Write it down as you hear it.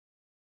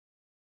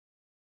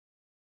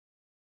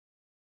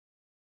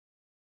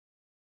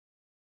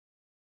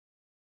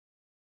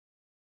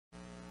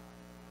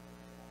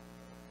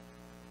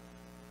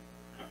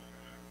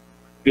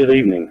Good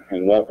evening,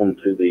 and welcome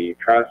to the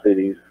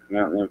Tri-Cities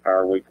Mountain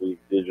Empire Weekly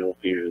Digital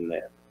Fusion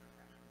Net.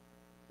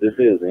 This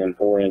is the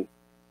N4N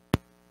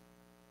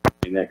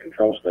net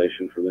control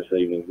station for this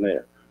evening's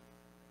net.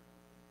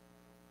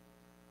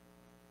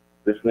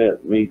 This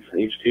net meets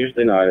each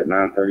Tuesday night at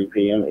 9:30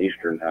 p.m.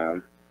 Eastern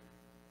Time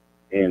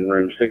in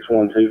room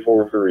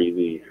 61243,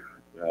 the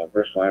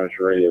Bristol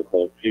Amateur Radio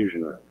Club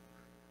Fusion Room.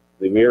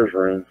 The MEARS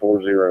room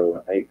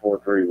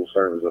 40843 will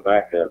serve as a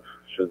backup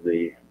should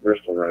the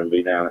Bristol room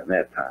be down at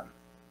net time.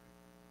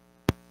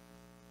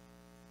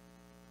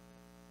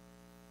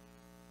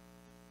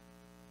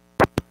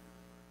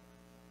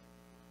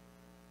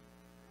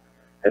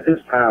 At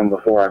this time,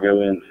 before I go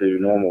into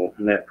normal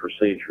net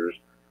procedures,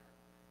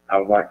 I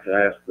would like to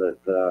ask that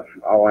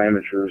all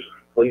amateurs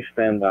please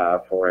stand by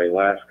for a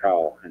last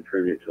call in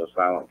tribute to a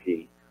silent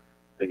key.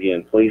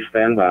 Again, please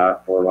stand by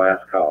for a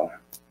last call.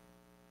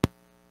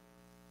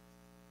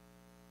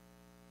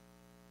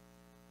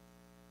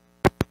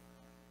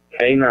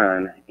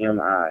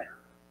 K9MI.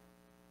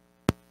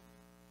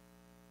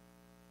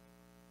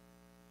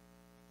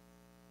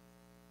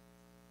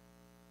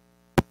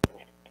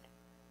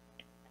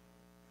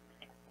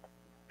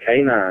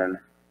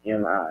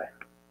 K9MI.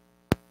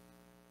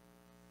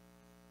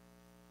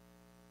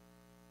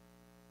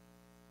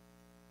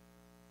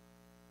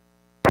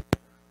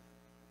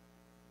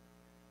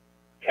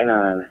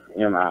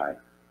 K9MI.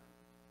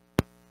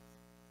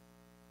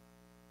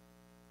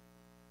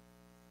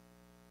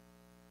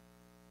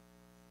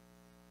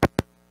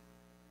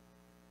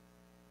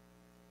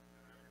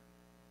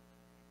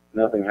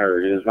 Nothing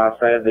heard. It is my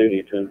sad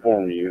duty to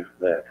inform you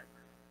that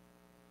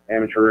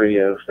amateur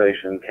radio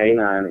station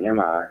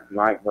K9MI,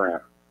 Mike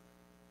Brown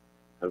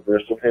of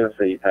Bristol,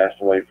 Tennessee,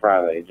 passed away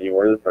Friday,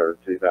 January the 3rd,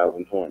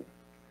 2020.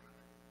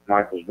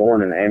 Mike was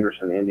born in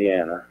Anderson,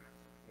 Indiana,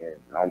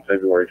 on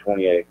February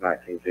 28,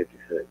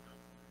 1956.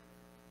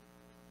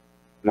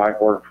 Mike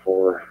worked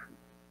for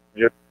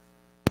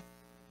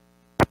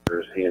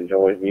he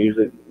enjoyed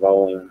music,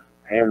 bowling,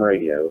 ham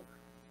radio,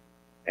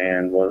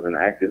 and was an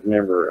active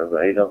member of the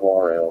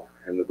ARRL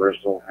and the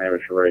Bristol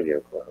Amateur Radio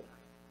Club.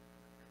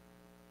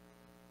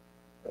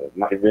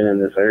 Mike had been in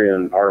this area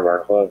and part of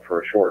our club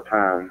for a short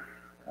time,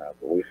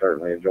 but we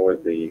certainly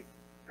enjoyed the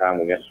time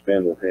we got to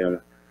spend with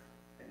him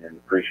and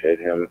appreciate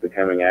him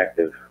becoming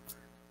active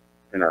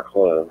in our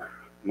club.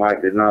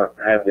 Mike did not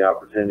have the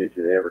opportunity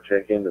to ever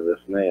check into this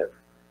net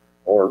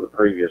or the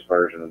previous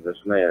version of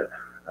this net,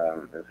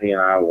 as he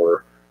and I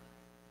were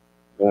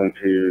going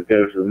to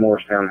go to the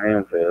Morristown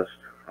Ham Fest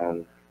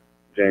on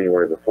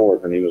January the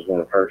 4th, and he was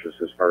going to purchase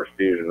his first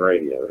Fusion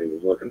radio. He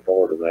was looking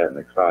forward to that and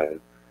excited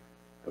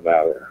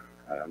about it.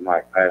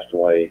 Mike passed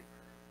away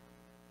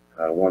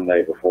one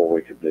day before we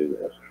could do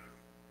this.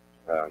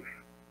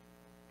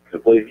 So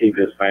please keep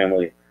his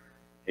family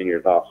in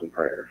your thoughts and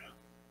prayers.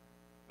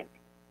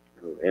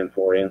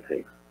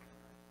 N4NT.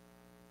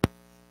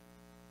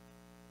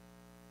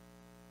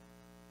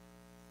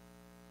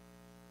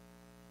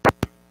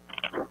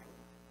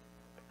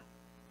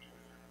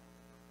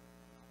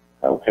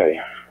 Okay.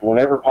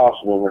 Whenever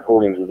possible,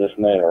 recordings of this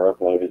net are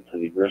uploaded to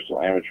the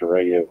Bristol Amateur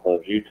Radio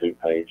Club's YouTube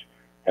page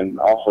and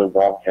also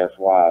broadcast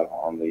live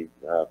on the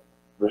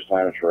Bristol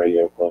Amateur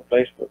Radio Club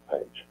Facebook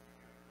page.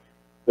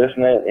 This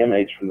net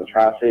emanates from the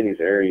Tri-Cities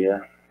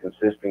area,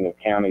 consisting of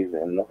counties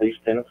in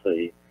Northeast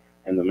Tennessee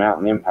and the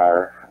Mountain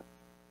Empire.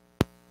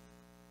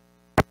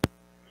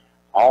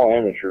 All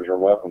amateurs are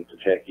welcome to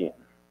check in.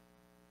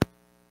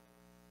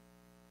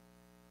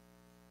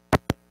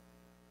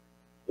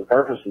 The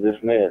purpose of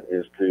this net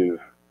is to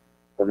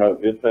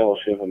promote good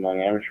fellowship among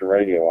amateur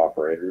radio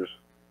operators,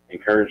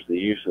 encourage the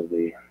use of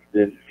the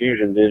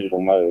Fusion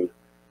digital mode,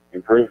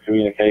 improve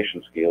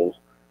communication skills,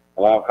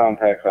 allow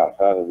contacts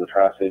outside of the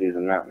Tri-Cities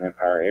and Mountain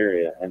Empire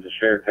area, and to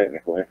share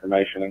technical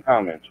information and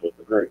comments with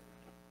the group.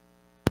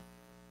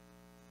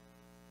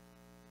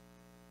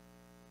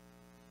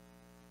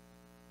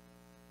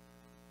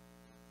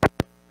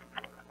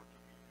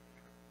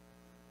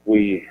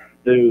 We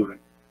do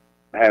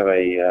have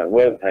a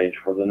web page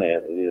for the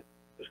net. It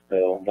is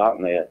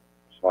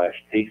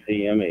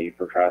spelled.net/TCME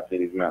for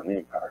Tri-Cities Mountain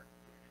Empire.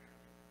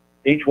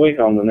 Each week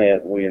on the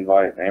net, we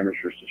invite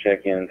amateurs to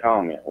check in and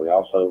comment. We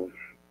also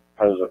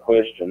pose a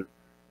question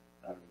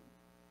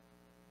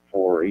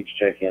for each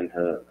check-in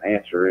to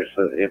answer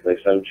if they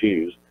so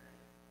choose,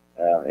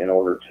 in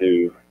order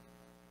to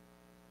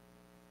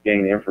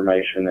gain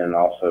information, and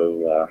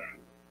also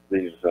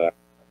these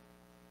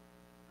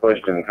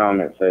question and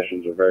comment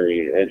sessions are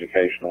very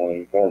educational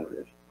and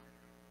informative.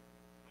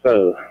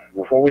 So,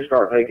 before we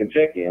start taking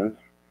check-ins,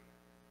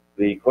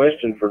 the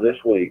question for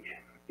this week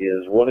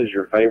is, what is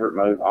your favorite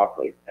mode to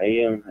operate?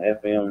 AM,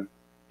 FM,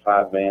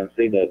 sideband,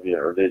 CW,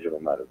 or digital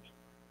modes?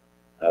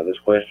 This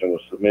question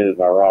was submitted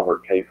by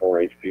Robert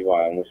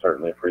K4HPY, and we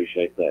certainly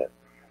appreciate that.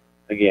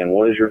 Again,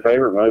 what is your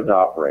favorite mode to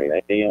operate?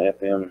 AM,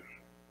 FM,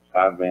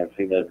 sideband,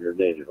 CW, or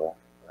digital?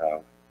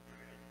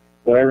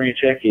 Whenever you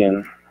check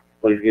in,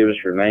 please give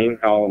us your name,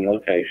 call, and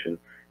location,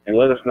 and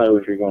let us know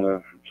if you're going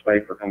to stay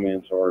for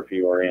comments or if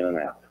you are in and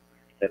out.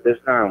 At this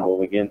time, we'll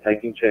begin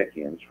taking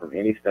check-ins from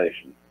any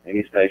station.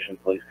 Any station,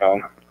 please call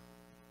now.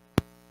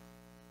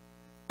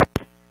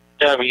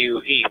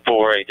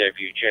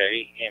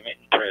 WE4AWJ, Emmett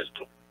and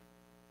Bristol.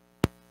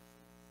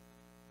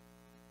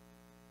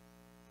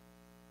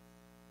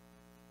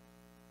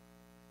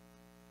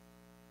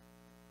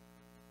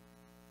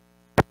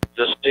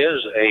 This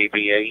is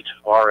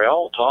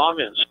AB8RL, Tom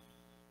in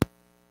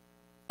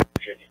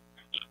Virginia.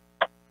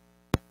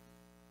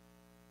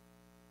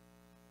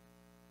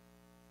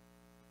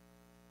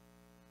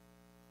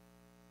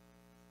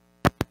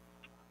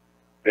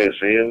 This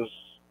is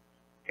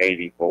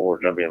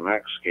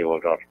K9MI, Kilo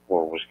Dr.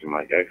 4 Whiskey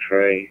Mike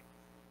X-Ray,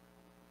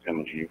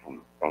 coming to you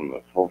from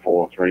the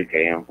 443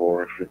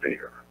 KM4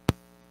 repeater.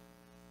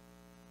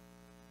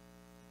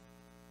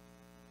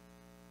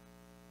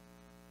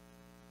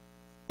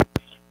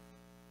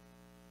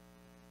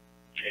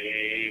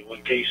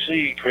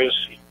 K1KC, Chris,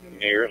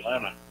 near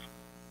Atlanta.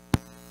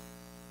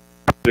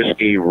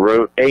 Whiskey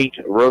 8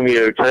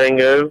 Romeo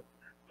Tango,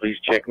 please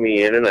check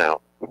me in and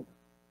out.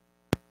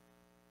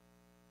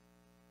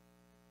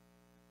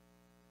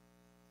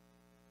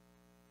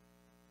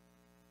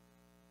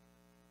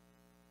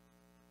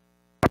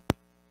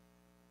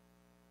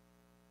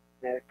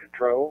 Net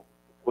Control,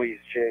 please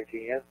check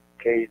in.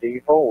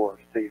 KD4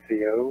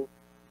 CCO,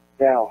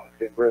 Dallas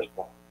in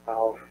Bristol.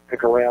 I'll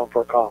stick around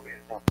for comments.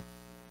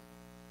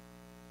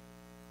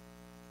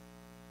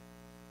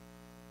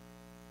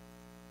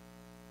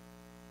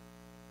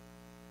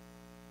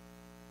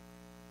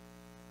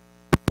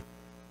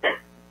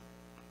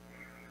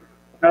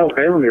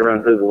 Okay, let me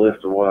run through the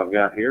list of what I've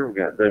got here. We've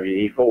got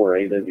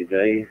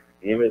WE4AWJ,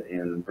 Emmett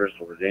in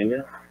Bristol,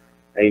 Virginia.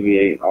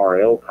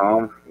 AB8RL,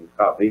 Tom in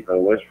Scott Depot,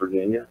 West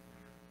Virginia.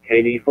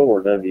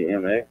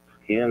 KD4WMX,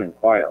 Ken in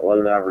Quiet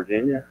Lodi,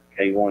 Virginia.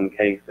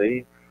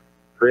 K1KC,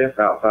 Chris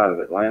outside of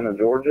Atlanta,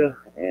 Georgia.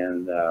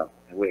 And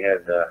we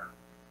had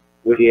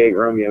Whiskey 8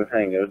 Romeo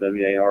Tango,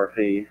 WART.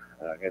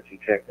 Got you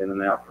checked in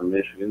and out from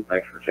Michigan.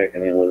 Thanks for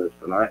checking in with us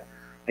tonight.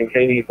 And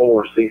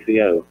KD4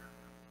 CCO,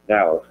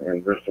 Dallas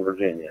in Bristol,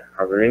 Virginia.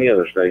 Are there any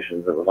other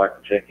stations that would like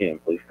to check in?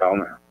 Please call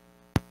now.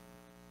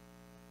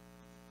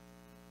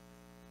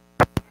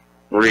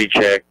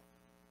 Recheck.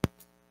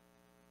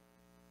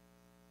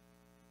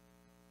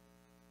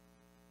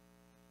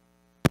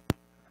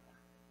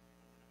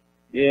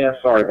 Yeah,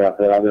 sorry about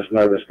that. I just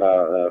noticed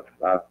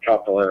I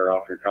chopped a letter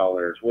off your call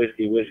there. It's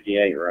Whiskey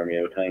 8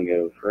 Romeo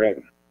Tango,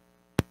 correct?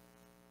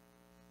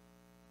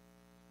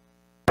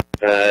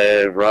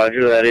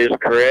 Roger, that is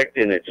correct,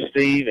 and it's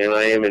Steve, and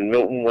I am in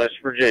Milton, West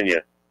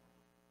Virginia.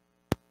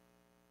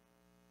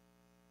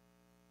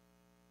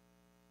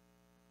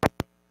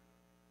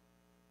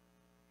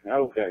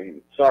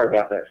 Okay, sorry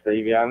about that,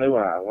 Steve. Yeah, I knew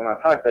when I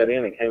typed that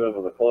in, it came up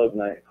with a club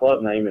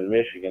name in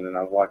Michigan, and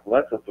I was like,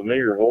 well, that's a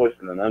familiar voice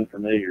and an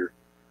unfamiliar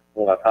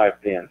what I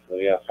typed in. So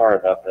yeah, sorry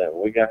about that.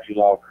 We got you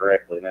logged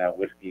correctly now.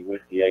 Whiskey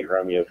 8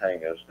 Romeo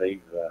Tango,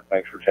 Steve.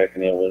 Thanks for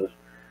checking in with us,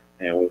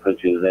 and we'll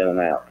put you in and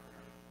out.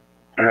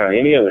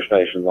 Any other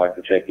stations like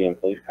to check in,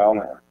 please call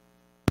now.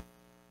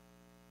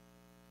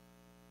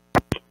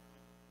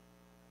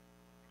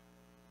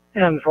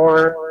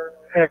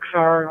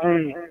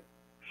 N4XRD,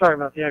 sorry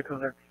about the echo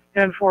there.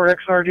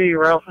 N4XRD,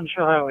 Ralph and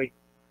Shahawi.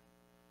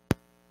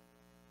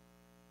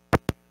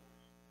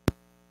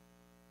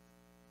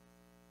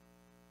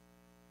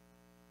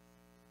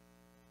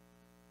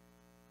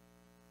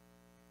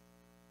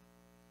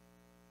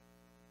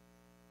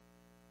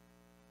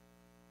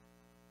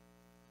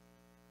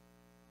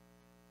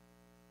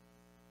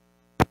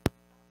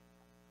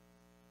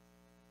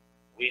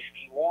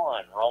 Whiskey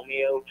 1,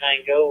 Romeo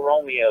Tango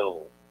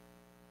Romeo,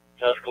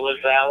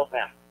 Tuscaloosa,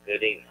 Alabama.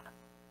 Good evening.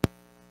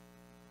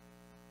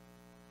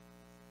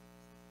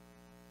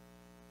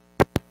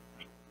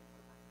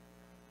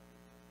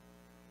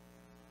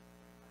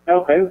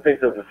 Okay, we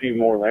picked up a few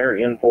more there.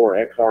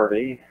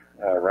 N4XRD,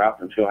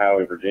 Ralph and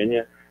Chilhowie,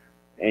 Virginia.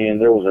 And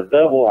there was a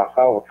double. I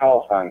saw the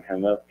call sign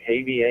come up,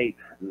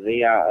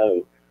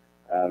 KB8ZIO.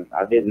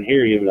 I didn't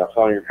hear you, but I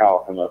saw your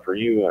call come up. Are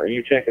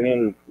you checking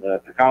in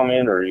to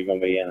comment, or are you going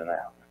to be in and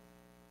out?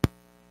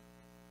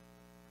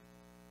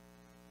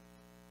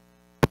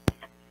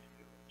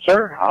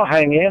 Sir, I'll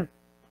hang in.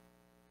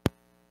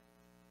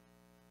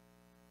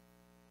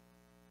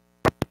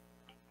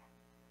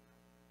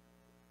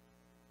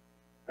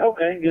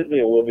 Okay, good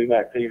deal. We'll be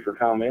back to you for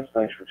comments.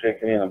 Thanks for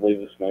checking in. I believe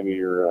this may be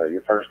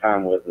your first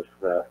time with us.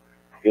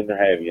 Good to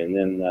have you. And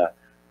then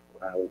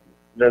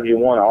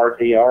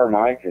W1RTR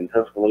Mike in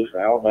Tuscaloosa,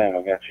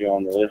 Alabama, got you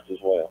on the list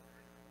as well.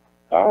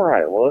 All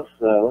right, well,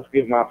 let's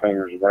give my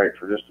fingers a break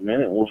for just a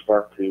minute. We'll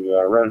start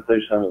to run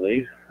through some of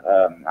these.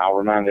 I'll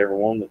remind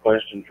everyone the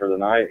question for the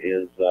night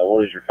is,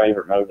 what is your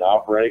favorite mode to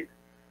operate?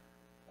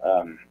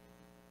 Of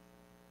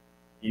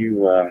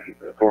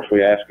course,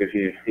 we ask if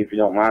you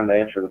don't mind to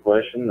answer the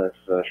question. That's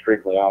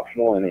strictly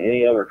optional, and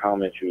any other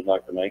comments you would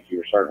like to make,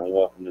 you are certainly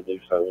welcome to do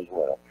so as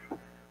well.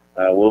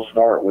 We'll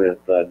start with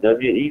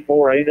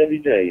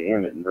WE4AWJ,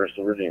 Emmett in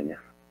Bristol, Virginia.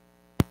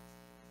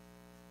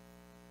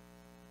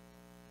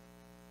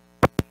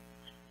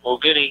 Well,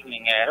 good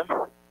evening, Adam.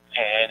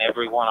 and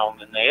everyone on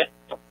the net,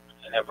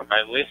 and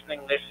everybody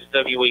listening. This is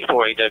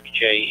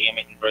WE4AWJ,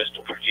 Emmett in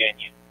Bristol,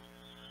 Virginia.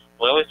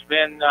 Well, it's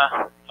been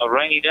a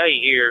rainy day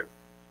here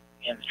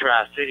in the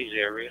Tri-Cities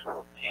area,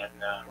 and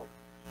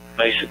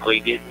basically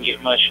didn't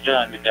get much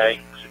done today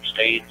except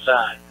stay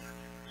inside.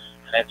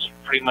 And that's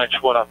pretty much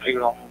what I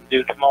figure I'm going to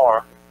do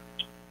tomorrow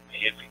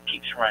if it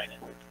keeps raining.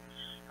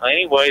 Well,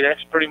 anyway,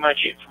 that's pretty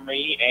much it for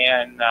me,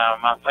 and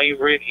my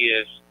favorite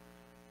is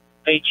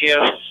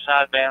HF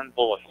sideband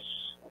voice,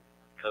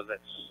 because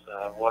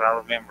that's what I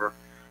remember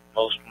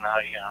most when I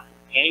was young.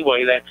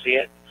 Anyway, that's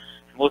it.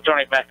 And we'll turn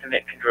it back to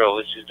net control.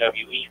 This is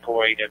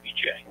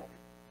WE4AWJ.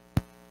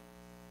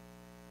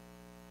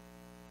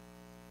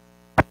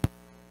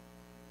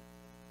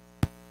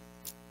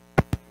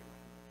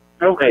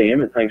 Okay,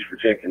 Emmett, thanks for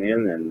checking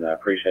in, and I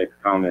appreciate the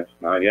comments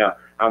tonight. Yeah,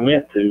 I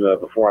meant to,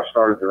 before I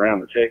started the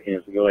round of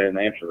check-ins, to go ahead and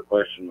answer the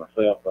question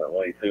myself. That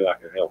way, too, I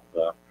could help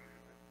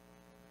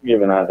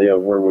give an idea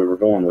of where we were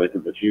going with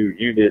it. But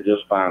you did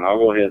just fine. I'll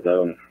go ahead,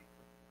 though,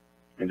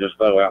 and just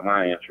throw out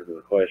my answer to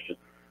the question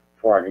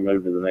before I can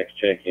move to the next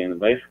check-in. And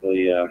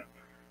basically,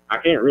 I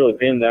can't really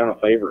pin down a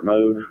favorite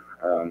mode.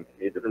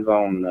 It depends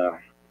on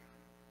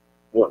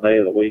what day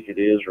of the week it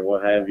is or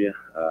what have you.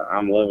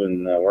 I'm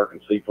loving working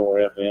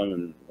C4 FM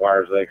and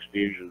Wires X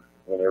Fusion,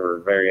 whatever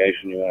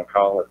variation you want to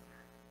call it.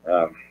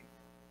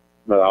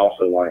 But I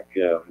also like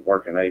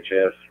working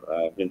HS.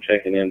 I've been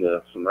checking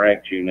into some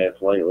rag chew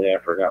nets lately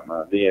after I got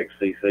my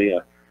DXCC.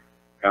 I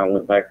kind of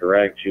went back to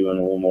rag chewing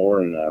a little more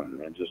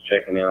and just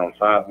checking in on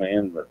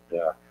sideband. But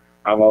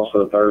I've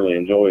also thoroughly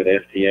enjoyed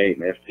FT8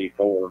 and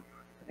FT4.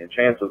 And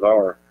chances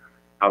are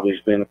I'll be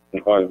spending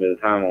quite a bit of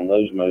time on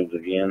those modes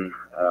again.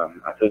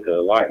 I took a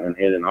lightning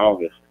hit in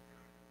August,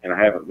 and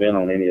I haven't been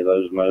on any of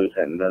those modes,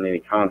 hadn't done any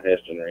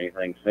contesting or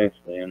anything since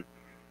then,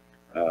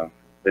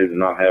 due to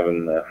not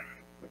having the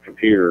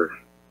computer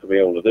to be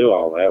able to do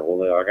all that.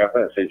 Well, I got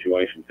that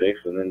situation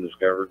fixed and then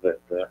discovered that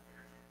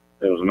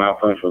there was a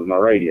malfunction with my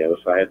radio,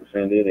 so I had to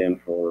send it in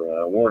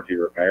for warranty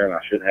repair, and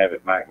I should have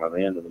it back by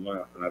the end of the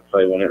month. And I'd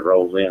say when it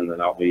rolls in,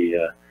 then I'll be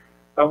on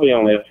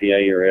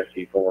FT8 or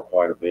FT4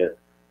 quite a bit.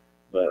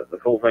 But the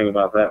cool thing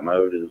about that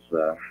mode is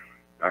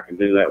I can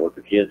do that with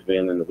the kids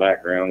being in the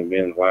background and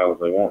being as loud as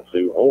they want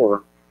to.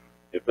 Or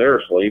if they're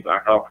asleep, I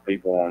talk to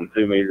people on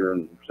 2 meter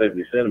and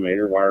 70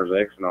 centimeter, Wires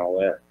X and all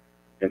that,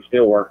 and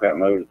still work that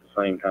mode at the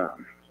same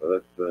time. So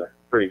that's a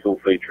pretty cool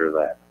feature of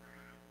that.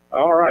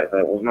 All right,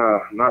 that was my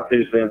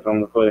 2 cents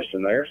on the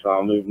question there. So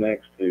I'll move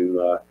next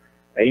to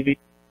AB,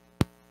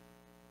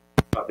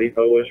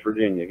 Depot, West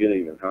Virginia. Good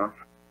evening, Tom.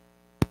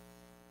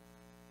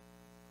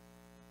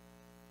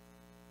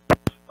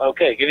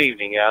 Okay, good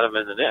evening, Adam,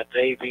 and the net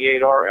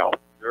AB8RL.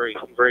 Very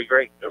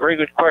great, a very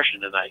good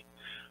question tonight.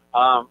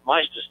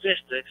 My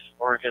statistics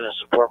aren't going to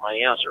support my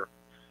answer,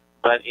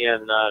 but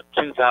in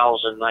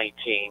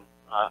 2019,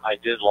 I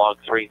did log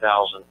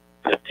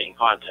 3,015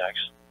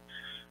 contacts.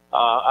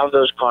 Of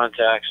those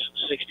contacts,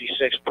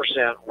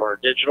 66% were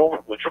digital,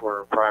 which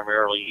were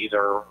primarily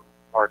either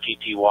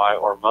RTTY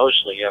or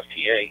mostly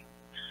FTA.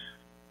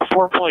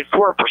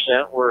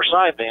 4.4% were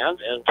sideband,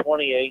 and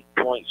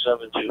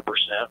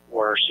 28.72%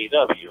 were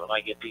CW, and I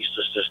get these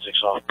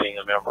statistics off being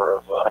a member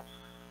of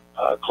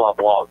Club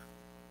Log.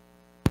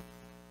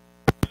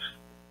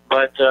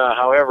 But,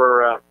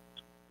 however,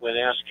 when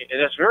asking,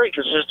 and that's very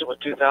consistent with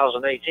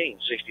 2018,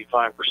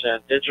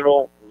 65%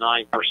 digital,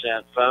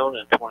 9% phone,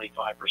 and 25%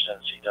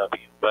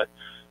 CW. But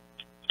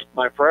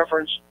my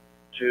preference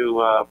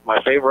to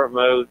my favorite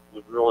mode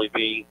would really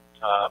be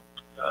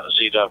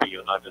CW,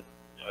 and I've been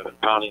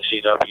pounding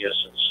CW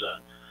since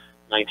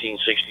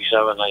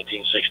 1967,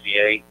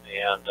 1968,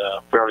 and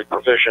fairly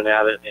proficient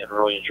at it, and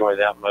really enjoy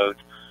that mode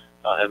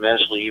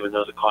immensely, even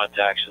though the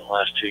contacts in the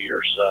last 2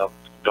 years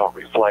don't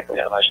reflect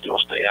that. I still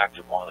stay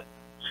active on it.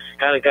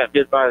 Kind of got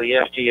bit by the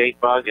FT8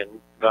 bug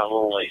and got a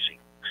little lazy.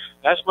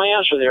 That's my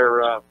answer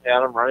there,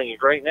 Adam. Running a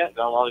great net,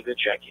 got a lot of good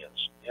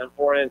check-ins.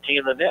 N4NT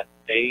in the net,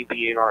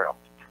 AB8RL.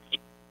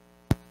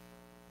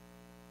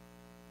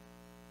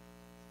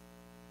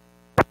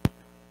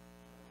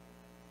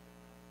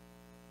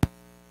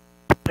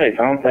 Hey,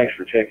 Tom, thanks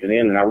for checking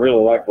in, and I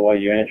really like the way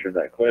you answered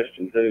that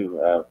question,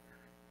 too.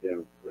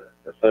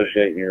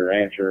 Associating your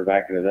answer,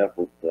 backing it up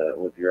with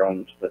your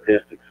own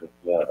statistics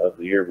of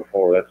the year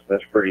before,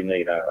 that's pretty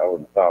neat. I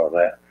wouldn't have thought of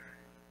that.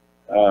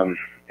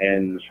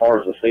 And as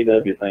far as the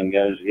CW thing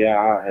goes, yeah,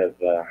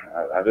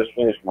 I just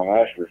finished my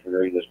master's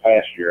degree this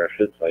past year, I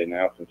should say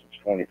now, since it's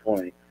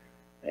 2020,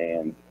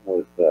 and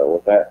with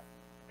that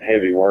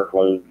heavy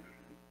workload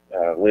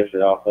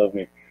lifted off of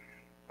me,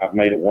 I've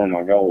made it one of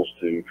my goals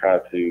to try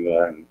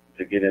to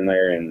get in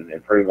there and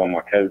improve on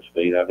my code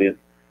speed. I did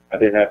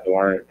have to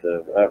learn it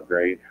to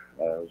upgrade.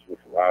 I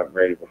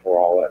upgraded before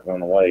all that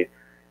went away,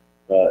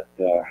 but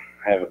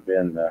haven't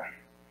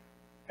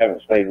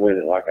stayed with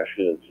it like I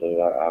should.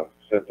 So I've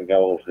set the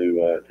goal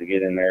to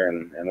get in there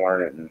and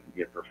learn it and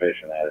get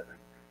proficient at it,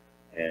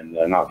 and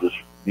not just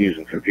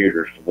using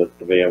computers, but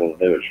to be able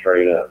to do it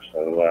straight up.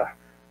 So as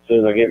soon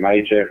as I get my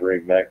HF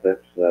rig back,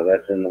 that's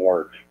in the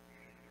works.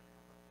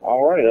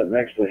 All right, up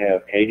next we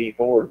have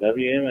KD4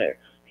 WMX,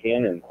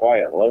 Ken in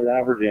quiet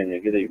Lodi, Virginia.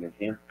 Good evening,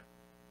 Ken.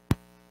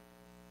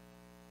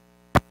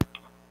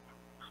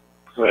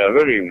 Well,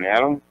 good evening,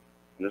 Adam.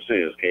 This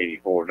is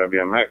KD4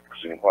 WMX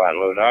in quiet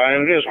Lodi,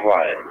 and it is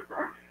quiet.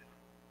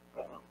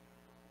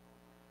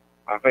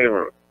 My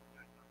favorite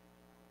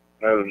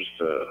modes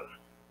to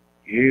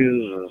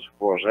use is, of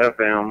course,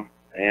 FM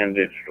and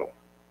digital.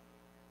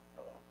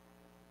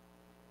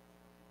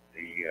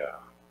 The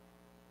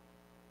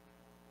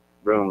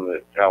room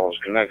that Alice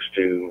connects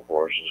to, of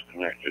course, is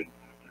connected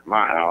to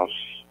my house.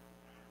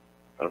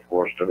 And, of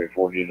course,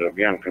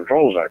 W4GWM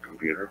controls that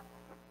computer.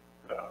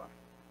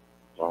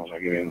 As long as I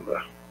get in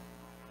the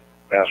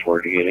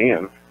password to get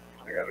in,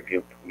 I got to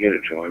get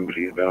it to him, but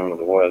he's been under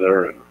the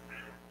weather. And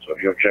so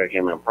if you'll check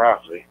him in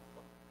proxy,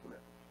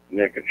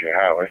 Nick at your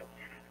highway,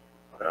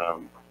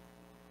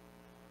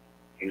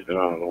 he's been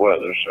under the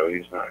weather, so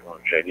he's not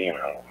going to check in.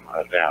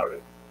 I doubt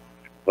it.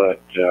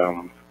 But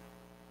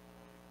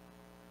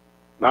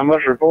not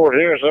much report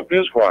here, except it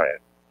is quiet.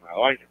 I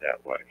like it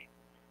that way.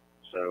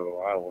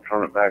 So I will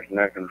turn it back to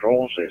net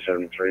control, say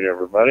 73 to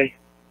everybody.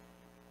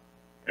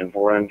 And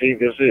for NT,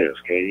 this is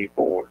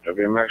KD4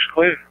 WMX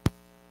clear.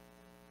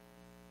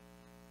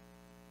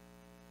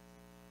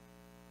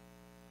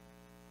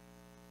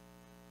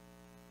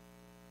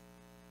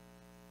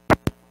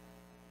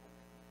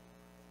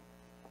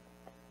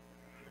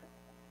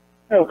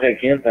 Okay,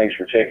 Ken, thanks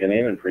for checking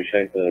in and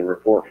appreciate the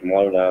report from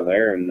Lodi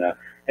there.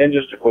 And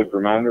just a quick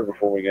reminder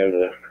before we go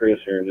to Chris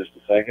here in just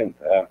a second,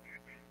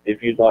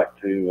 if you'd like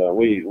to,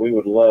 we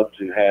would love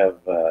to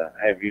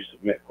have you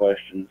submit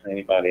questions.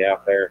 Anybody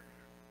out there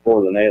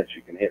for the nets,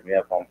 you can hit me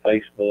up on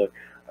Facebook.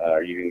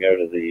 You can go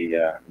to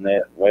the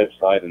net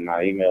website and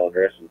my email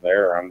address is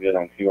there, or I'm good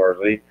on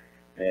QRZ,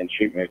 and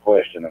shoot me a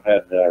question. I've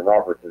had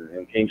Robert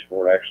in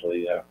Kingsport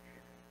actually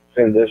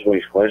send this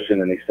week's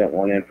question, and he sent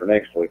one in for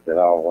next week that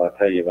I'll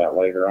tell you about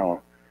later on.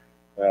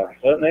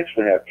 So up next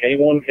we have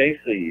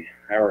K1KC.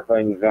 How are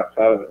things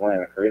outside of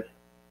Atlanta, Chris?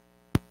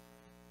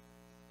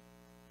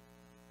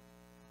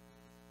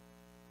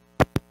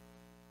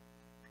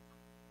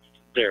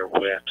 They're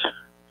wet,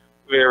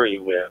 very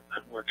wet.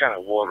 We're kind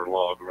of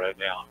waterlogged right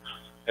now.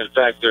 In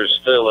fact, there's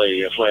still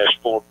a flash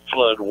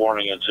flood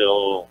warning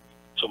until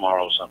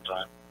tomorrow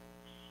sometime.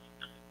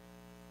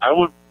 I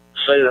would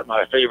say that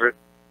my favorite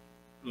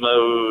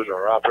mode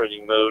or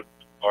operating mode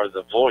are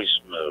the voice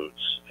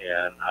modes,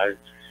 and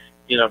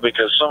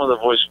because some of the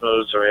voice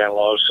modes are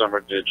analog, some are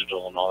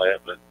digital and all that,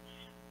 but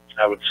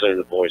I would say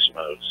the voice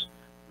modes.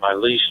 My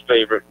least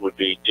favorite would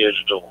be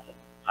digital.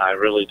 I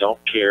really don't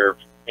care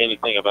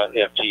anything about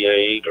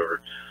FT8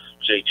 or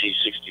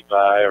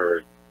JT65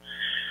 or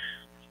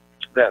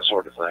that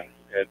sort of thing.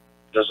 It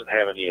doesn't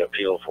have any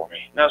appeal for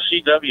me. Now,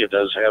 CW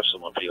does have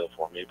some appeal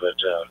for me, but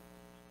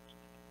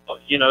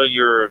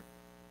your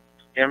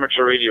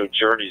amateur radio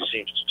journey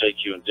seems to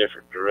take you in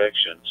different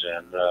directions,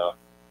 and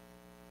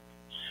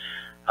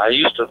I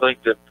used to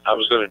think that I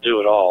was going to do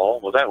it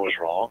all. Well, that was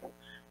wrong.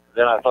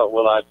 Then I thought,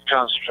 well, I'd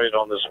concentrate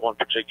on this one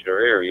particular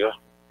area,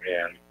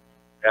 and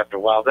after a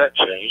while that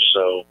changed,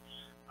 so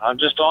I'm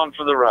just on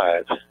for the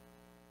ride.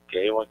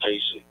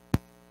 K1KC.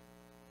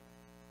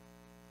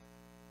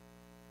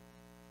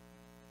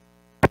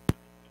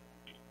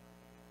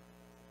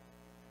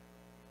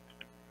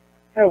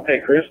 Okay,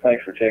 Chris,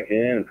 thanks for checking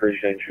in.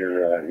 Appreciate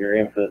your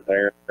input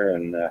there.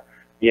 And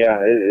yeah,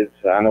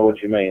 I know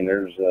what you mean.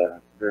 There's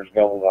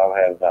goals I'll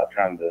have about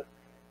trying to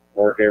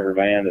work every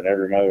band and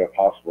every mode I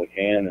possibly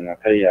can. And I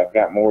tell you, I've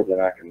got more than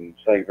I can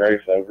say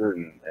grace over,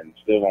 and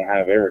still don't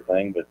have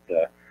everything. But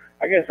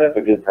I guess that's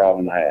a good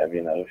problem to have.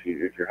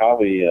 If your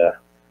hobby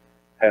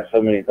has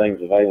so many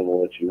things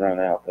available that you run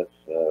out,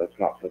 that's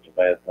not such a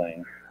bad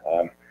thing.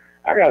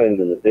 I got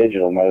into the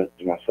digital mode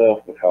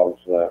myself because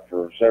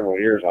for several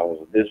years I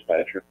was a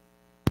dispatcher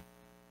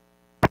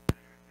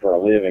for a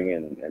living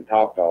and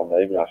talked all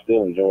day, but I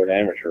still enjoyed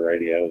amateur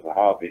radio as a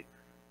hobby.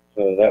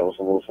 So that was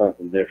a little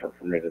something different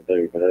for me to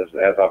do. But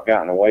as I've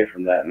gotten away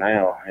from that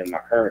now in my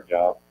current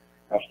job,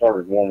 I've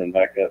started warming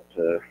back up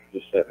to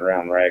just sitting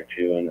around rag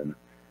chewing and,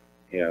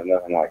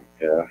 nothing like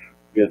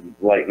good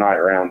late night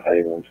round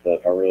table and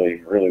stuff. I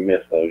really, really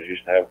miss those.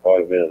 Used to have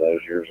quite a bit of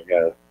those years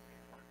ago.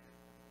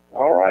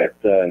 All right,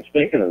 and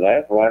speaking of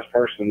that, the last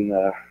person,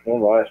 one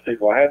of the last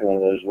people I had one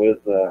of those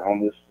with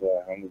on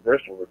the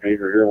Bristol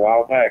repeater here a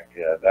while back,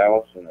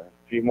 Dallas, and a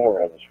few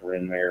more of us were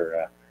in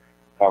there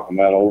talking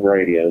about old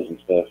radios and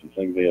stuff, and it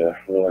seemed to be a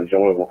real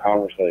enjoyable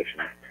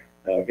conversation.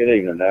 Good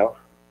evening, Dallas.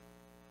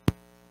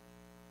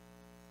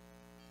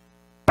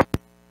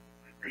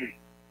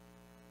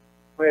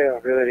 Well,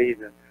 good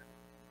evening,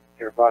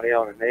 everybody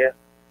on the net.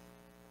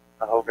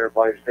 I hope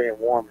everybody's staying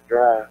warm and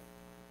dry.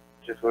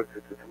 Just looked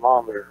at the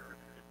thermometer.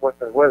 What's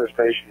the weather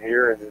station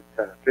here, and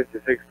it's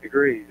 56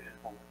 degrees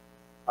on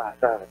my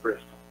side of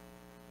Bristol.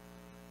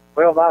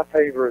 Well, my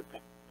favorite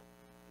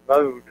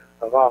mode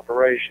of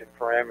operation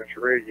for amateur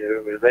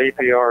radio is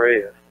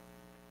APRS,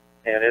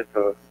 and it's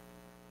a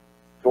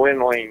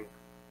dwindling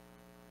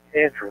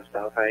interest,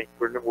 I think.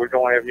 We're going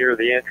to have near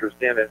the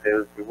interest in it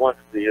as we once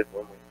did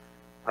when we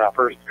when I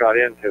first got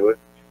into it.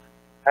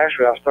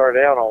 Actually, I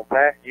started out on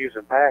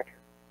using packet,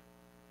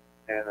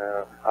 and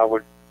I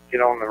would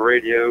get on the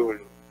radio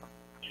and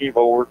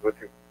keyboard with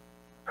the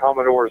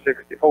Commodore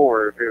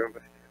 64, if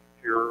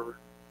you're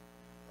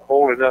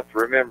old enough to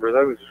remember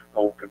those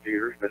old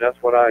computers. But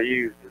that's what I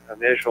used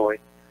initially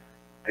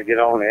to get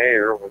on the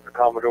air, with the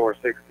Commodore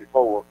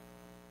 64.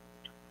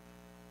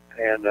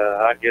 And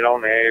I'd get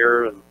on the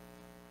air and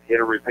hit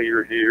a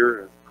repeater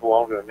here and go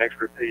on to the next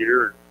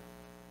repeater.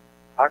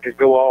 I could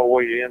go all the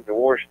way into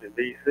Washington,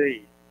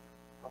 D.C.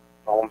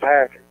 on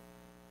packet.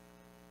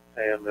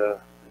 And,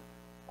 of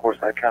course,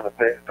 that kind of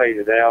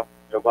faded out.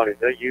 Nobody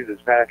uses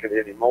packet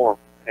anymore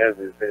as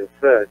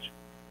such.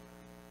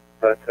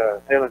 But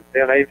then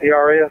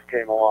APRS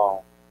came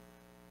along,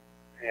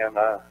 and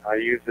I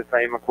used the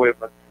same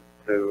equipment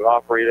to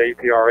operate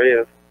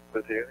APRS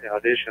with the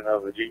addition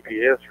of a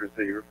GPS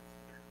receiver.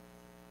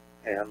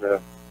 And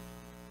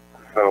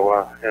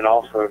and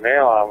also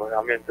now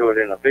I'm into it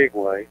in a big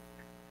way.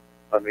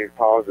 Let me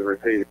pause and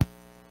repeat.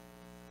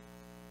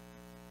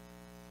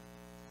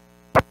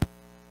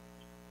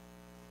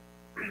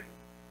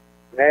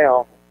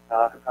 Now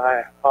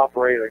I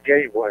operate a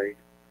gateway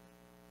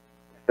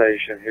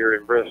station here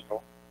in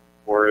Bristol,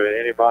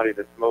 where anybody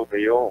that's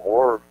mobile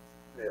or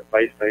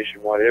base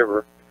station,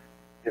 whatever,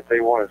 if they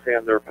want to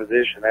send their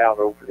position out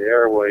over the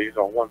airways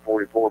on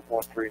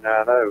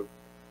 144.390,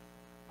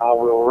 I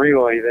will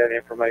relay that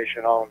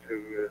information on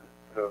to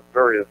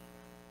various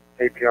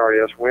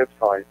APRS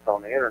websites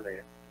on the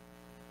internet.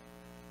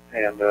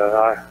 And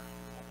I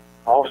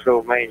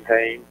also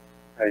maintain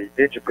a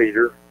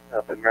digipeater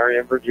up in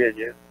Marion,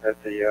 Virginia,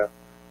 at the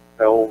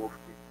old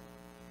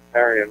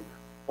Marion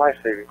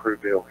Life-Saving Crew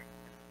building,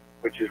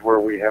 which is where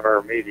we have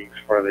our meetings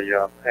for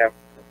the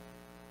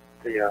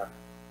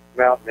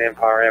Mountain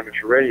Empire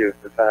Amateur Radio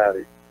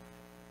Society.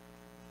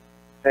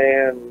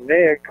 And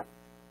Nick,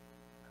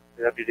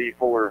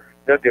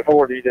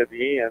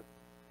 W4DWN,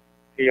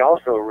 he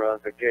also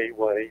runs a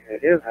gateway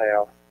at his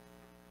house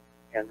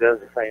and does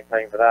the same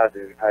thing that I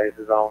do,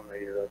 passes on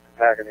the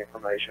packet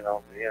information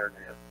on the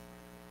internet.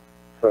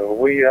 So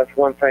that's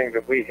one thing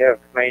that we have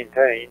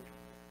maintained.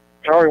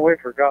 Charlie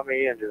Wicker got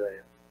me into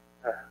that.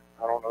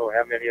 I don't know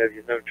how many of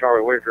you know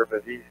Charlie Wicker,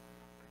 but he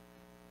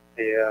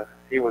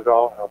was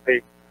all a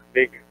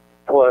big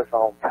plus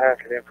on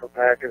packet info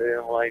packet,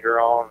 and later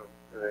on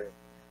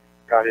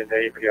got into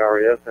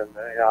APRS, and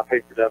I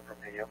picked it up from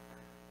him.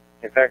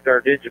 In fact,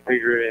 our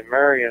digipeater in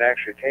Marion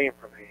actually came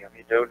from him.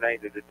 He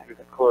donated it to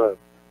the club.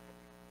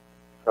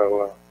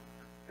 So,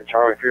 and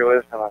Charlie, if you're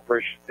listening, I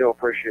still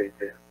appreciate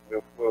that.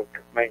 We'll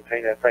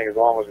maintain that thing as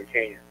long as we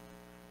can.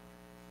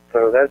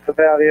 So that's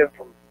about it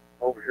from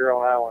over here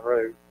on Island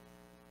Road.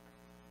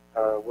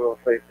 We'll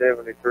say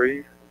 73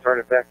 and turn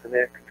it back to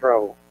net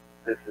control.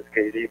 This is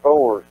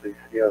KD4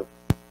 CCO.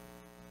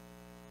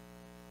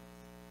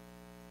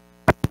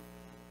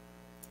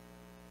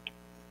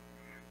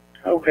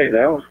 Okay,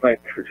 Dallas,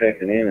 thanks for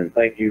checking in, and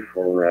thank you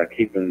for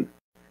keeping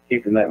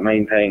that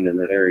maintained in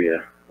that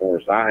area for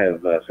us. I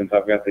have since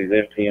I've got these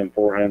FTM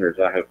 400s,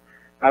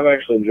 I've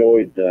actually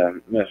enjoyed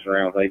messing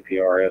around with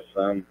APRS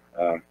some.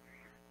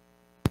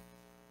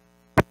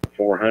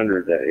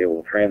 400, that it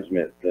will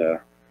transmit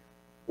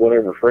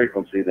whatever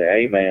frequency the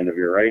A band of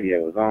your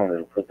radio is on.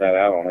 It'll put that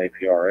out on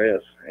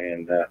APRS.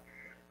 And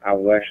I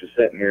was actually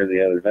sitting here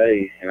the other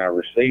day, and I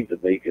received a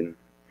beacon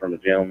from a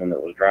gentleman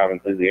that was driving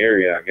through the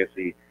area. I guess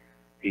he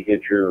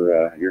hit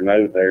your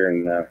note there,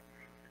 and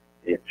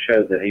it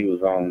showed that he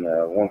was on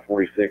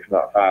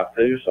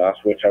 146.52. So I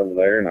switched over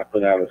there and I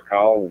put out his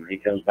call, and he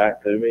comes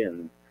back to me,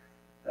 and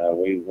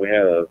we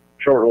had a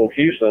short little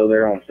QSO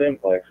there on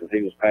Simplex as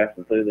he was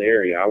passing through the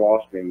area. I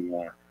lost him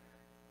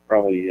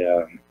probably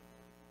up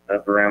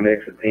around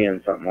exit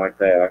 10, something like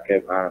that. I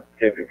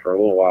kept him for a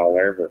little while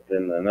there, but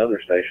then another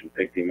station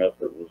picked him up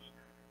that was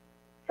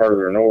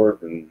further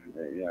north, and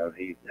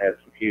he had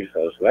some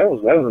QSO. So that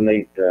was a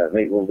neat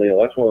little deal.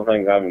 That's one of the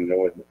things I've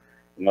enjoyed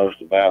the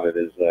most about it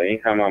is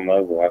anytime I'm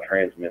mobile, I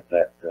transmit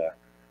that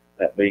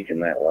beacon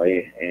that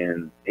way.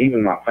 And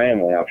even my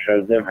family, I've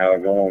showed them how to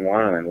go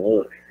online and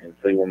look and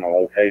see where my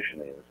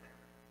location is.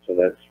 So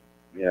that's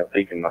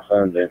piquing my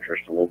son's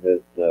interest a little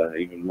bit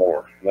even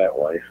more that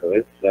way. So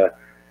it's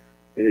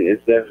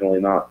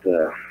definitely not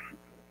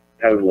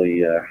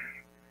totally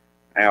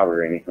out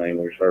or anything.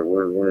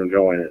 We're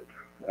enjoying it.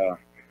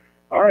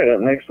 All right, up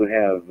next we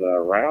have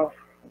Ralph,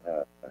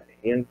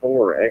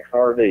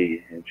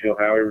 N4XRD in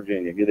Chilhowie,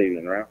 Virginia. Good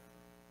evening, Ralph.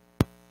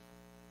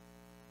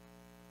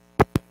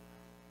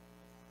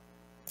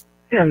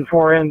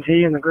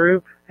 N4NT in the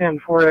group,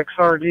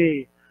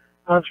 N4XRD.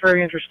 It's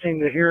very interesting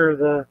to hear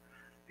the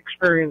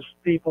experienced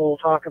people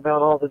talk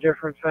about all the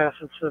different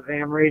facets of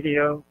ham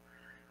radio.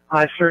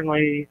 I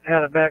certainly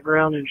had a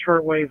background in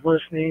shortwave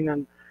listening,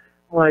 and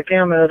like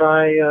Emmett,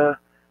 I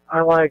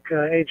like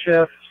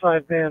HF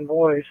sideband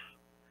voice,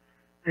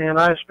 and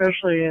I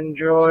especially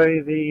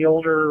enjoy the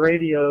older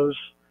radios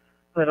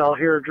that I'll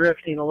hear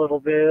drifting a little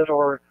bit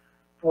or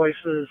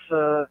voices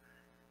a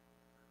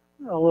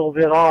little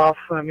bit off.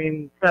 I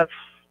mean, that's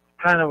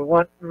kind of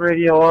what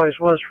radio always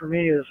was for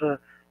me as a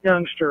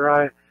youngster.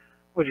 I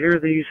would hear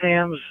these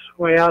hams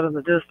way out in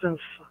the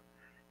distance,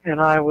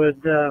 and I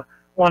would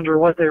wonder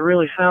what they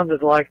really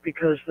sounded like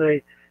because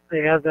they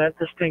had that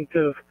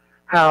distinctive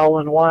howl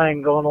and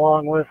whine going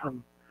along with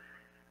them.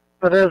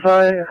 But as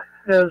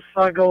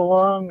I go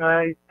along,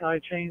 I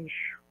change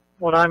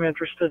what I'm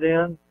interested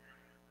in.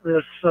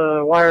 This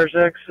WIRES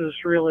X has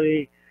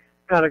really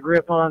got a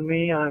grip on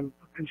me. I'm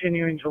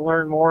continuing to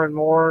learn more and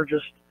more.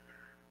 Just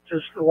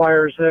the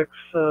WIRES X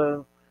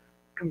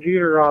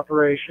computer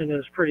operation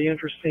is pretty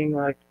interesting.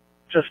 Like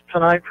just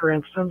tonight, for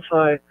instance,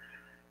 I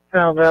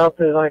found out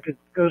that I could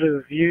go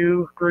to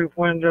View, Group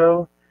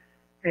Window,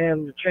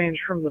 and change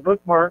from the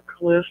bookmark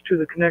list to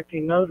the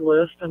connecting node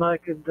list, and I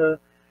could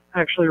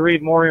actually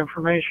read more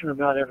information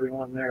about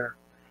everyone there.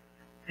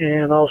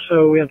 And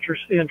also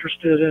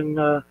interested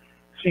in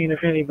seeing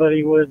if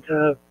anybody would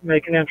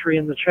make an entry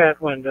in the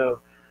chat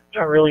window.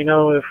 Don't really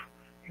know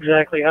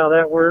exactly how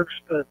that works,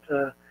 but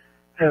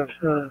have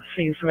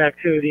seen some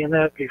activity in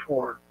that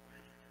before.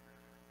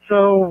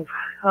 So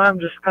I'm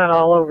just kind of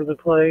all over the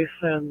place,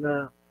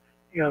 and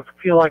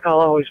feel like I'll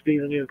always be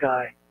the new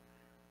guy.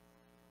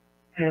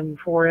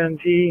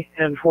 N4NT,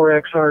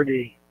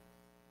 N4XRD.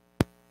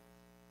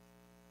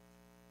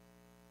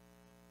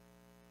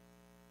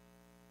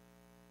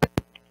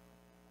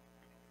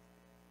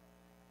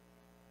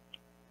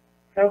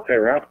 Okay,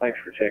 Ralph, thanks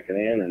for checking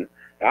in. And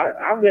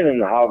I've been in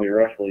the hobby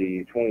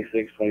roughly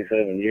 26,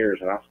 27 years,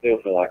 and I still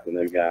feel like the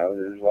new guy.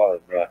 There's a lot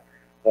of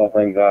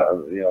things,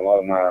 a lot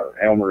of my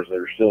Elmers that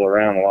are still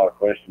around, a lot of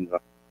questions I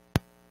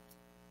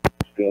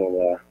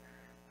still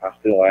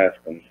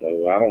ask them.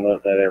 So I don't know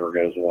if that ever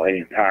goes away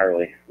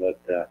entirely, but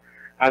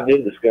I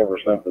did discover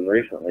something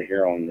recently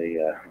here on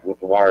with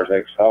the WIRES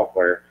X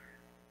software.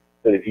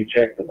 That if you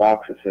check the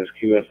box that says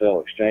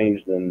QSL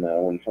Exchange, then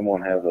when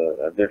someone has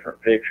a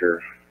different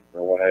picture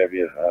or what have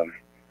you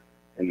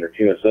in their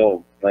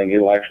QSL thing,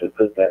 it'll actually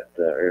put that,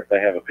 or if they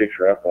have a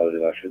picture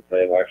uploaded, I should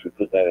say, it'll actually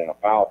put that in a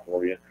file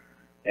for you.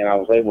 And I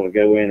was able to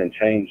go in and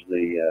change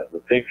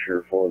the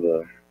picture for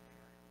the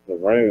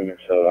room.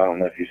 So I don't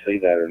know if you see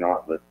that or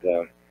not, but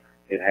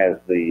it has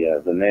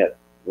the net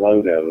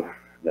logo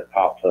that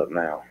pops up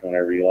now.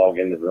 Whenever you log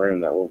into the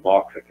room, that little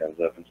box that comes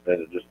up, instead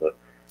of just a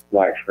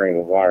black screen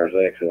with WIRES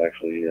X, it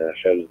actually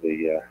shows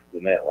the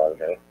net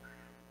logo.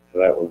 So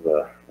that was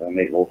a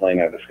neat little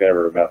thing I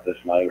discovered about this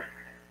mode.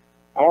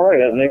 All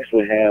right, up next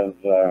we have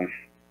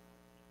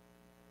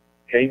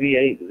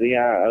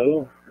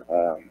KB8ZIO.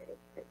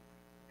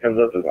 Comes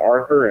up as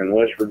Arthur in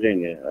West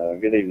Virginia.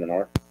 Good evening,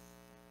 Arthur.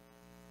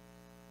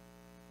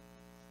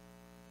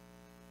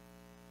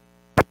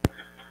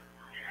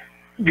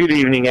 Good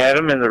evening,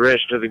 Adam, and the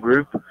rest of the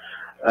group.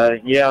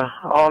 Yeah,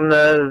 on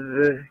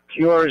the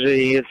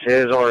QRZ it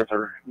says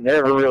Arthur.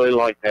 Never really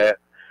liked that.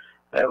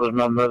 That was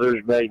my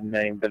mother's maiden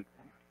name, but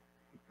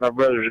my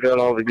brother's got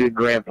all the good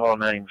grandpa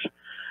names.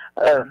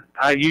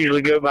 I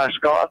usually go by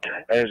Scott,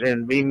 as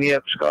in beam me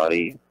up,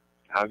 Scotty.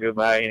 I'll go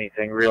by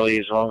anything really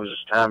as long as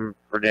it's time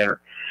for dinner.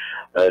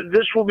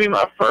 This will be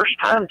my first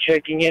time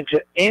checking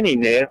into any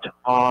net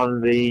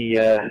on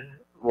the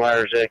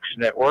WIRES X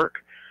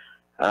network.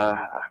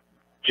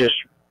 Just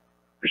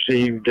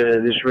received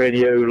this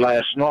radio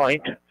last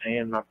night,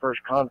 and my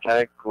first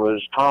contact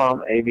was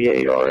Tom,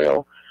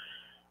 AB8RL.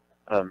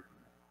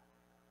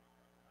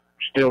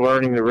 Still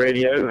learning the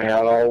radio,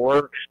 how it all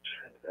works.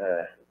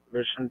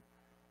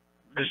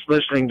 Just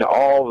listening to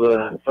all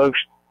the folks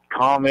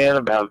comment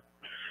about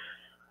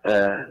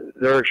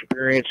their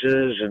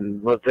experiences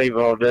and what they've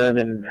all done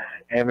in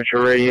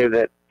amateur radio,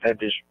 that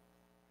just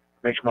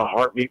makes my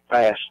heart beat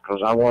fast,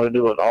 because I want to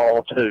do it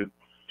all too.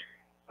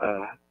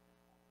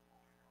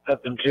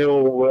 Up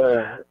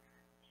until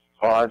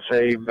I'd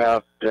say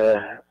about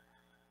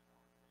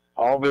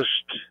August,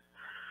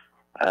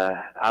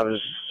 I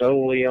was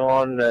solely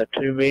on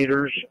 2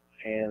 meters,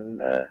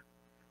 and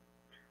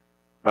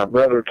my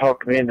brother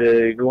talked me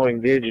into going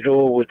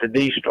digital with the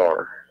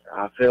D-Star.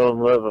 I fell in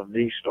love with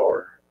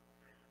D-Star.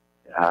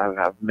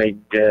 I've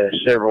made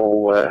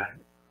several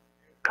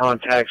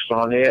contacts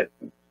on it,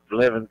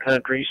 11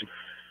 countries,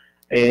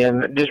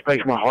 and it just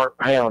makes my heart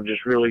pound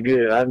just really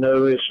good. I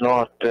know it's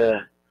not,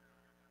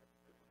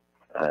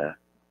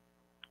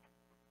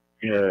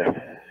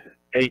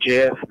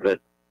 HF,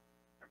 but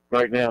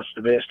right now it's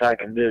the best I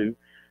can do.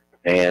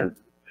 And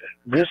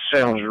this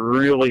sounds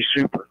really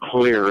super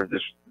clear.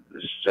 This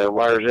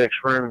WIRES X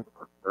room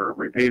or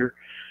repeater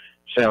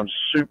sounds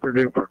super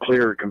duper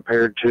clear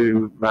compared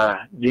to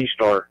my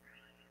D-Star.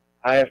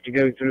 I have to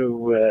go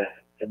through a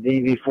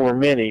DV4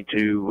 Mini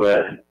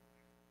to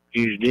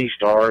use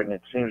D-Star, and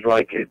it seems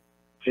like it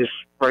just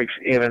breaks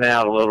in and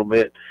out a little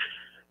bit.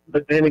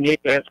 But then again,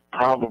 that's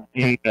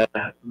probably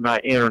my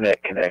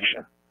internet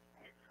connection.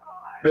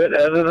 But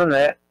other than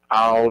that,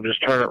 I'll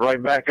just turn it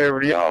right back over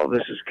to y'all.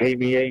 This is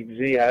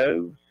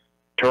KB8ZIO,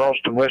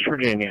 Charleston, West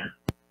Virginia.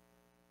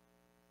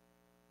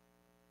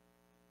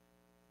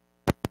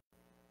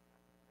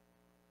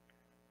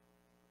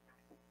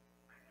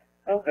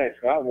 Okay,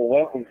 Scott. Well,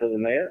 welcome to the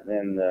net,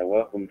 and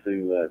welcome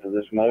to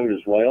this mode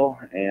as well.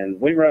 And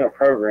we run a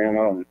program.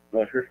 I don't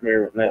know if you're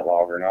familiar with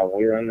NetLogger. Now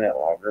we run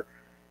NetLogger,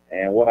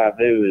 and what I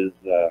do is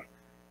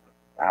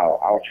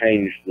I'll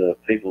change the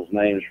people's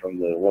names from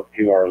what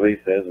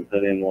QRZ says and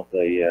put in what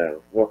they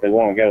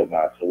want to go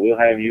by. So we'll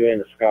have you in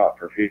as Scott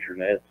for future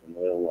nets, and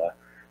we'll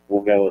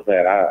go with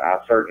that. I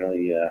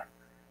certainly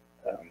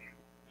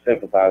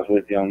sympathize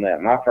with you on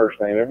that. My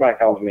first name, everybody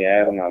calls me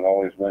Adam. I've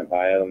always went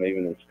by Adam,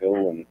 even in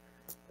school and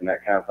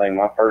that kind of thing.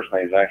 My first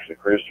name is actually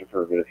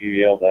Christopher, but if you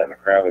yelled that in a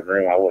crowded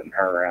room, I wouldn't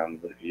turn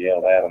around. But if you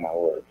yelled Adam, I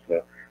would.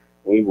 So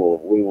we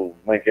will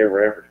make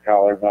every effort to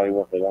call everybody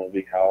what they want to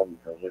be called,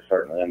 because we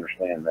certainly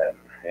understand that.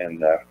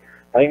 And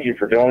thank you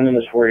for joining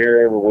us. We're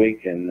here every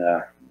week, and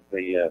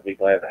be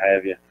glad to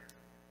have you.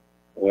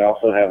 We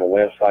also have a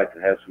website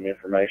that has some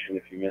information.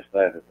 If you missed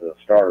that at the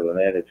start of the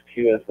net, it's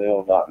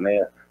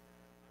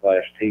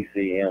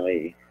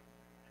qsl.net/TCME.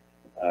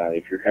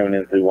 If you're coming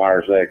in through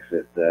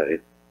WiresX,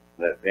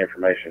 that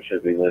information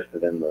should be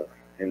listed in the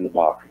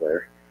box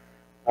there.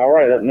 All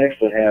right, up next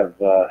we have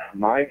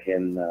Mike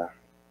in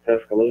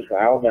Tuscaloosa,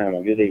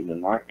 Alabama. Good evening,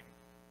 Mike.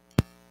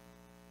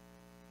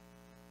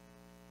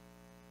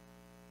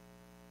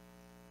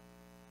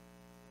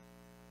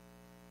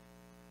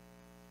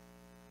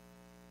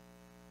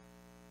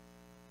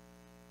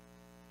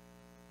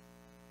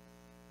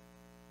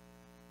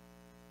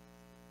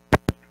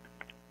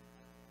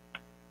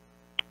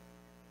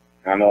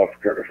 I know I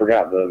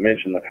forgot to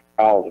mention the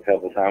calls a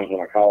couple of times when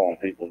I call on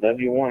people.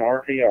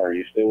 W1RT, are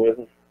you still with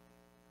us?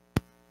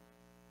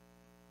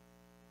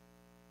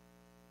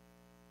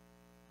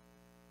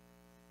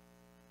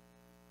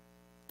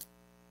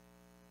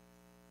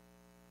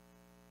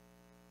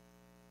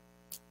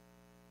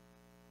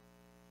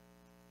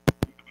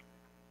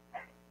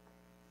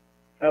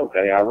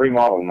 Okay, I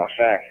remodeled my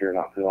shack here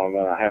not too long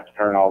ago, and I have to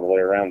turn all the way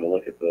around to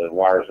look at the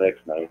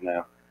WiresX node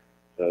now.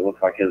 So it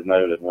looks like his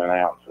node had went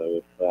out. So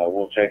if,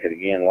 we'll check it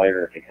again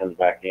later. If he comes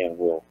back in,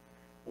 we'll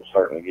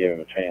certainly give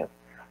him a chance.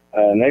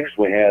 Next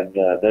we had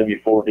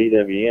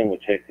W4DWN. We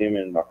checked him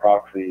in by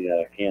proxy.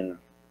 Ken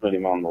put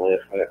him on the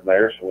list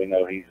there, so we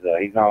know he's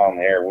not on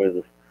the air with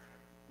us,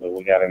 but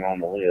we got him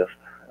on the list.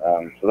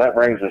 So that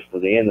brings us to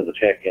the end of the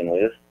check-in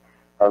list.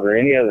 Are there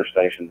any other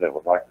stations that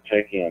would like to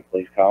check in?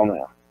 Please call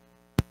now.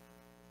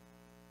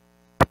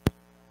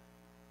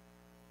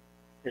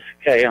 This is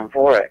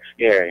KM4X,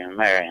 Gary in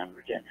Marion,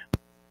 Virginia.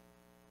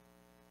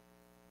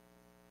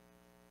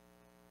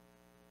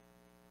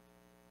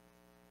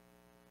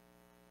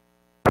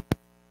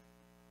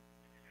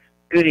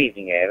 Good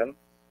evening, Adam.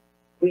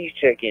 Please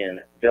check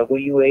in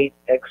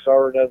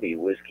W8XRW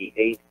Whiskey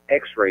 8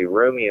 X-Ray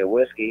Romeo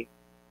Whiskey,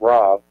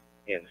 Rob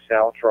in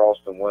South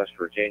Charleston, West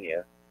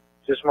Virginia.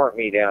 Just mark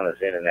me down as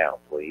in and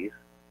out, please.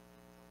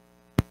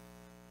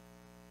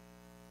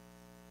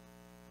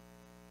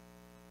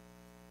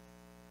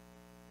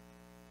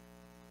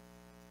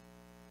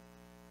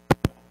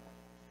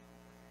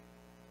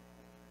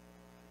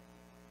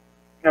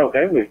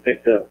 Okay, we've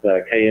picked up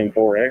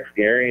KM4X,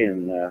 Gary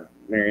in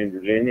Marion,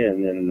 Virginia,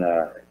 and then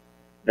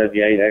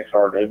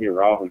W8XRW,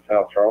 Rob in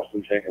South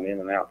Charleston, checking in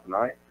and out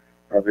tonight.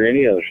 Are there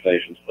any other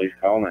stations? Please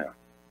call now.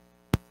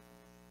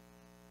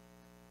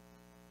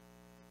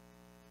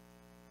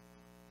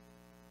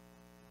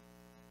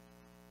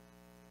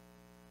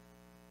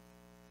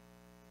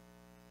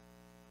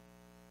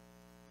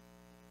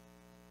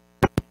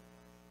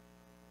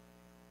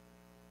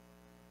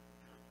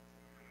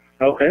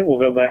 Okay, we'll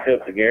go back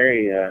up to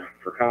Gary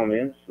for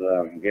comments.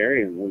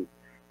 Gary,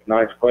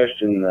 tonight's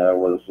question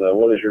was,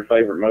 what is your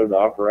favorite mode to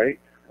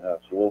operate? So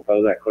we'll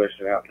throw that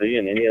question out to you,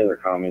 and any other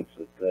comments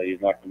that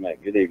you'd like to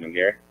make. Good evening,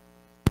 Gary.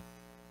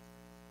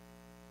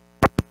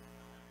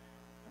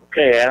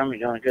 Okay, Adam, you're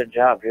doing a good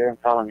job here. I'm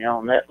following you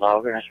on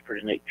NetLogger. That's a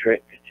pretty neat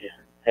trick that you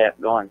have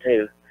going,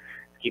 too,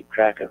 to keep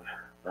track of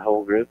the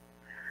whole group.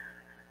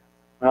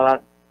 Well,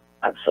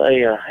 I'd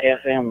say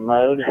FM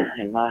mode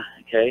in my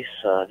case,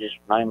 just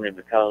mainly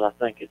because I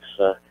think it's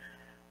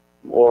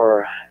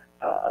more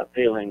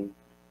appealing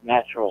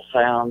natural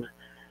sound,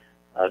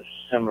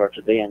 similar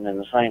to being in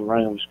the same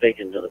room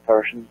speaking to the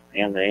person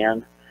end to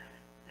end.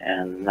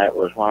 And that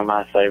was one of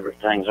my favorite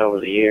things over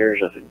the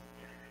years. Of a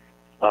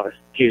lot of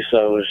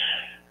QSOs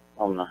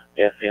on the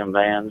FM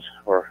bands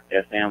where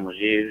FM was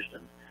used.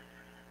 And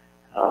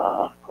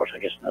of course, I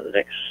guess the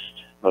next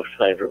most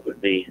favorite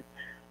would be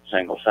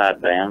single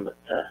sideband, but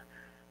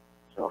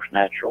so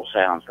natural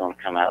sound's going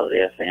to come out of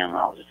the FM.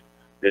 All just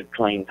good,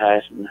 clean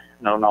passing,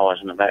 no noise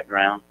in the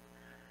background.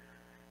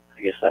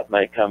 I guess that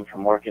may come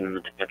from working in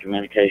the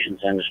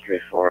telecommunications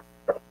industry for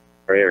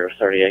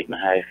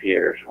 38.5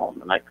 years, wanting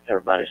to make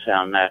everybody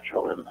sound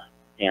natural in the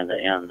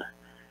end-to-end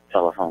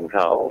telephone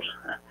calls.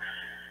 That's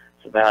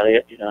about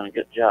it. You're doing a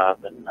good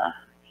job, and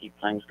keep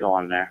things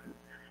going there.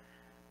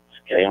 It's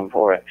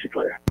KM4X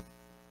clear.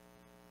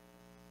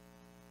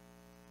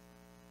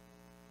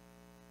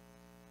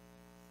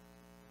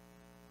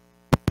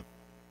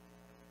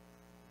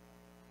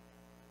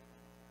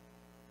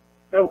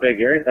 Okay,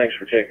 Gary, thanks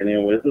for checking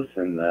in with us,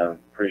 and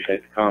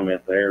appreciate the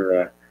comment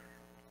there.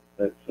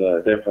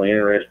 That's definitely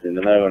interesting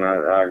to know, and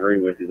I agree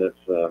with you.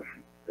 That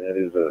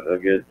is a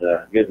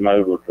good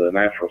mode with the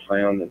natural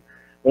sound. And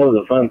one of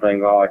the fun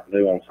things I like to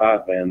do on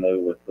sideband though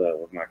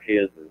with my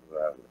kids is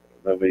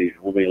we'll be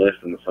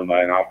listening to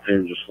somebody and I'll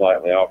tune just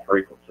slightly off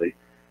frequency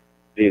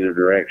either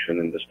direction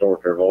and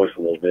distort their voice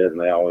a little bit,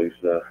 and they always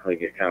they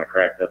get kind of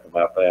cracked up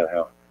about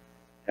that,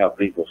 how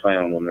people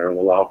sound when they're a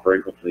little off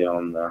frequency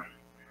on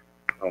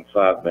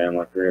sideband,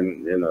 like they're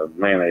in a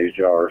mayonnaise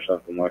jar or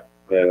something like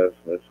that.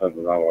 That's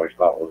something I always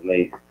thought was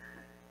neat.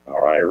 All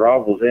right,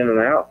 Rob was in and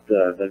out,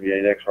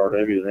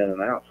 W8XRW is in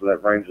and out, so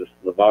that brings us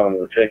to the bottom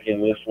of the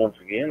check-in list once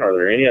again. Are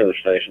there any other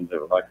stations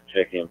that would like to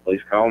check in? Please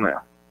call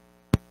now.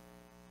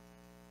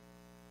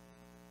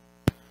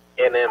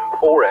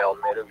 NM4L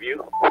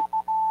Meadowview.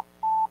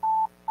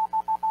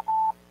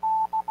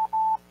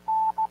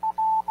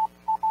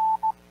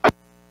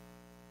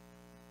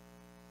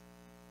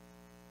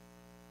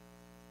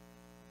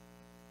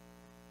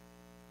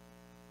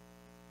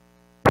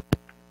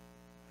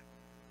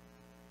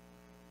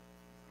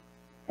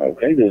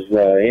 Okay, does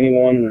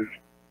anyone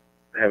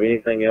have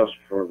anything else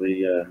for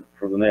the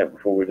net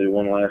before we do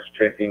one last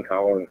check-in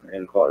call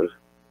and close?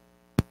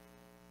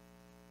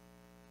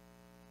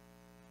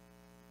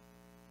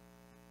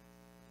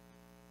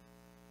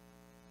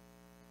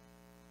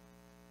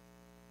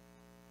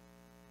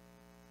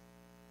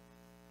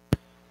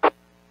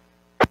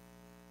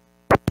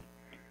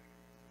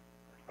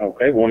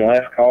 Okay, one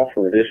last call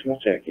for additional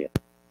check-in.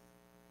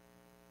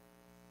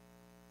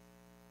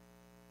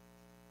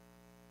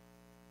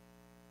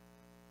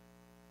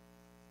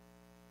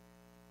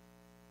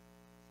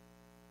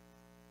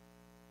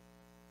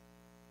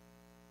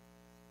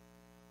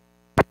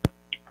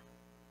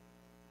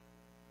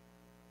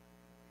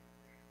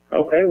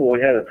 Okay, well, we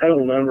had a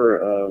total number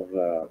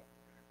of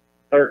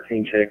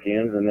 13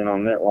 check-ins, and then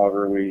on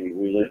NetLogger we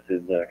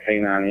listed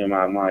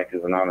K9MI Mike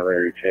as an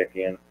honorary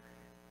check-in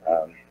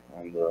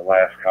on the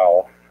last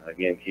call.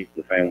 Again, keep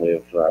the family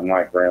of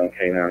Mike Brown,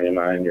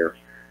 K9MI,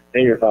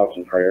 in your thoughts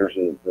and prayers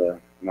as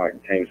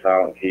Mike became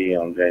silent key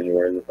on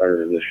January the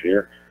 3rd of this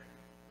year.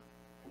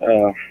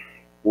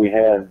 We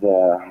had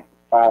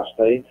 5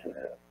 states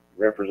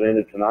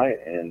represented tonight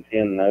and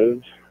 10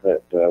 nodes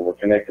that were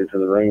connected to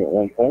the room at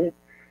one point.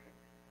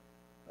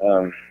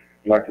 I'd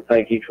like to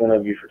thank each one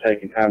of you for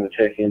taking time to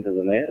check into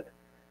the net.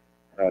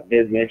 I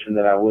did mention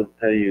that I would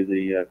tell you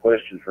the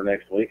question for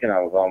next week, and I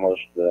was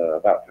almost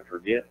about to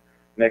forget.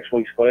 Next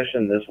week's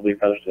question, this will be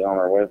posted on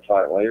our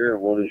website later.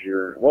 What was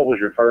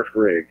your first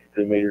rig?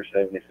 2 meters,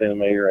 70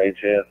 centimeter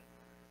HS,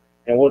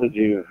 and what did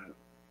you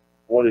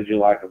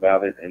like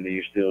about it, and do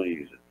you still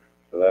use it?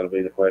 So that'll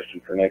be the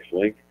question for next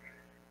week.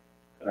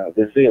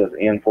 This is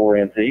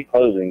N4NT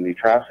closing the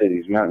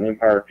Tri-Cities Mountain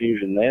Empire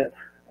Fusion net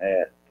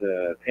at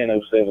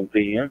 10:07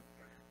 p.m.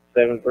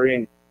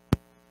 7-3.